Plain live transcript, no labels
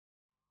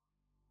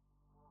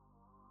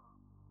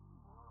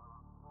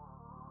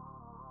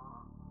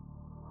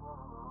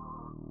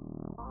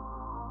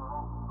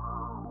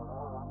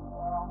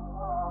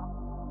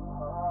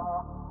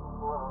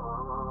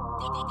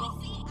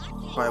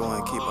probably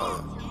want to keep all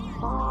that.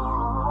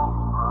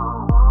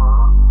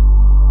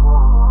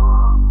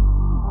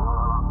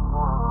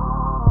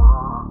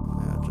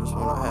 Yeah, I just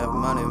want to have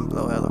money and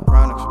blow hella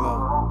chronic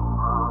smoke.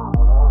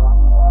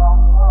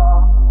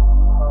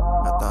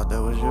 I thought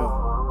that was you.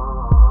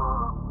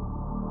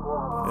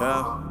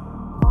 Yeah.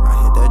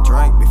 I hit that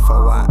drink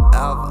before I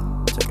ever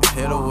took a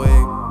hit of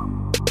weed.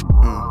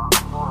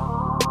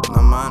 And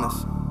I'm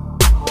honest.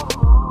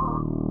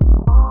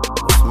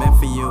 What's meant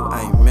for you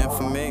ain't meant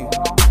for me.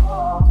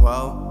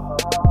 Well,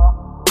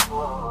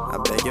 I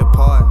beg your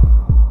pardon.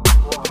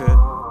 Okay.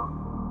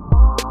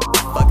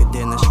 Fuck it,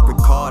 then let's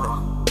record it.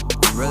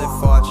 I'm really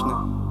fortunate,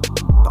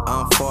 but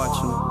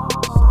unfortunate.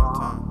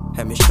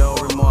 Had me show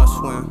remorse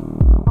when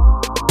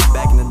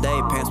back in the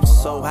day pants were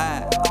so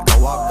high, like I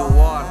walked through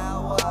water.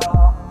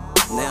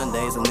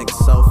 Nowadays a nigga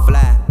so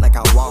fly, like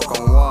I walk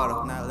on water.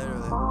 Not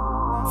literally.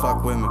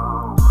 Fuck with me,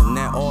 in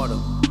that order.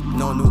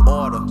 No new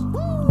order,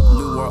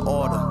 new world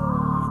order.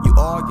 You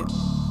argue,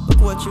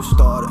 look what you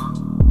started.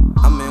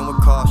 I'm in with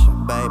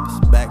caution, babies,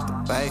 back to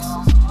basics.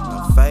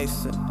 Now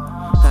face it,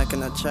 how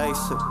can I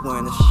chase it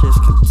when this shit's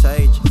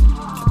contagious?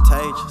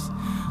 Contagious.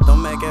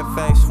 Don't make that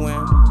face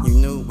when you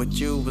knew what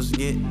you was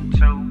getting.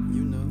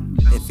 You knew.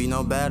 If you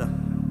know better,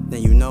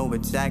 then you know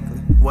exactly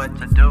what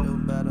to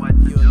do.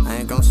 I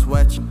ain't gon'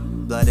 sweat you.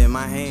 Blood in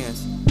my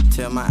hands,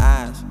 tear my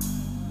eyes.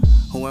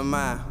 Who am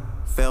I?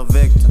 Fell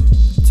victim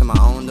to my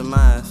own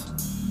demise.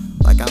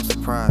 Like I'm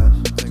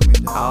surprised.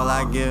 All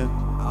I give,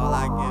 all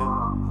I give,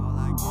 all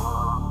I give.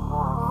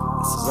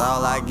 This is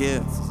all I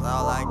give, this is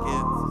all I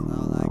give, this is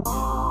all I give.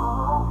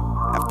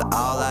 After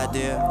all I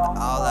did, after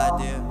all I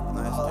did.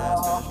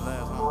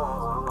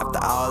 After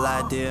all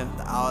I did,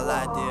 after all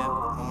I did.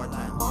 One more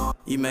time.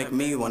 You make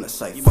me wanna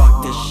say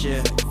fuck this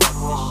shit. Fuck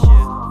this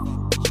shit.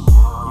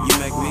 You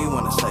make me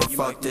wanna say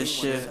fuck this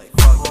shit.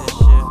 Fuck this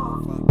shit.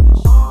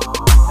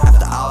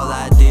 After all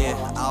I did,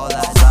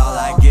 that's all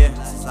I get,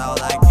 that's all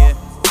I get.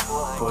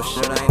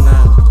 Bullshit ain't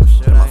nothing.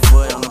 Put my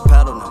foot on the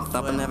pedal, now I'm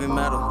thumping heavy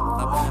metal.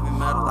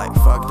 Like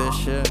fuck this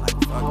shit. Like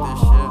fuck this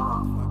shit.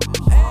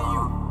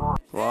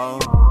 Whoa.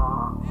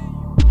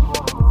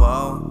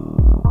 Whoa.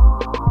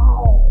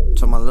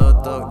 Told my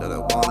little thug that it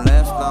won't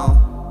last long.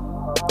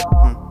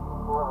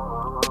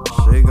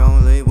 She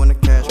gon' leave when the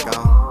cash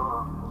gone.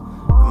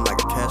 I'm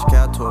like a cash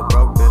cow to a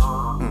broke bitch.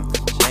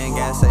 She ain't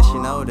gotta say she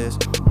know this.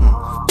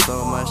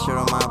 So much shit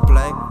on my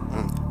plate.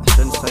 I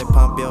shouldn't say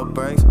pump your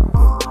brakes.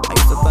 I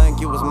used to think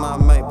you was my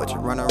mate, but you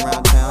run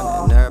around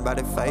town and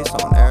everybody face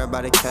on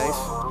everybody case.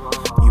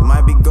 You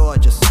might be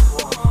gorgeous,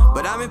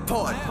 but I'm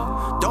important.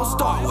 Don't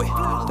start with.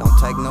 Don't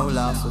take no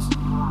losses.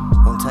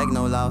 Don't take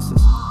no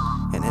losses.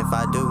 And if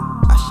I do,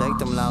 I shake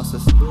them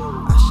losses.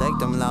 I shake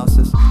them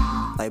losses.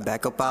 Lay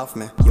back up off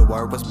me. Your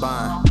word was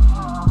bond.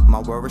 My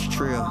word was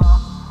trill.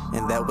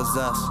 And that was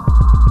us.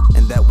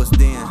 And that was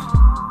then.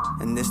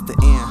 And this the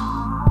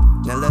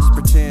end. Now let's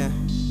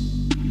pretend.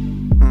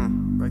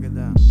 Break it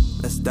down.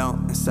 Let's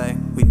don't and say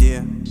we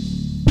did.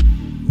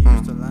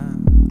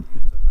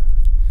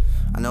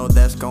 I know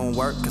that's gon'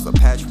 work, cause a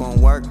patch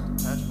won't work.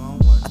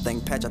 I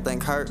think patch, I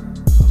think hurt.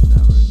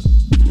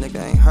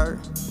 Nigga ain't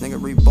hurt, nigga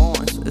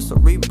reborn, so it's a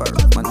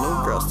rebirth. My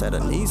new girl said her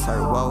knees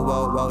hurt, whoa,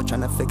 whoa, whoa.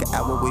 Tryna figure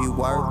out what we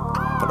were.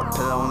 Put a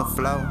pillow on the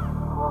floor.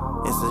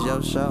 This is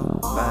your show,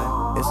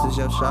 babe. This is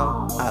your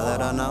show. I let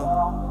her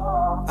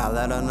know. I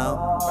let her know,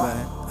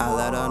 babe. I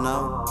let her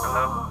know.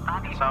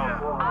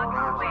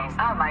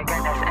 Oh my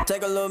goodness.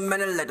 Take a little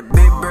minute, let the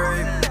beat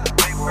breathe.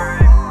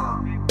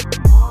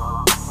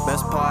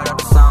 Best part of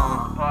the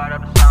song.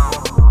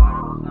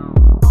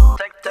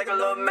 Take a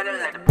little minute,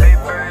 let the beat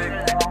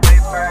breathe.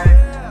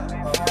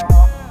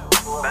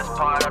 Best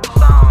part of the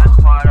song.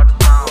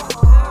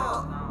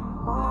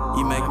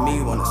 You make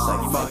me wanna say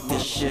fuck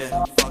this shit.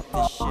 Fuck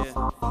this shit.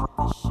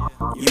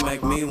 You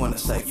make me wanna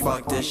say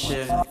fuck this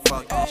shit.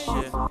 Fuck this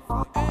shit.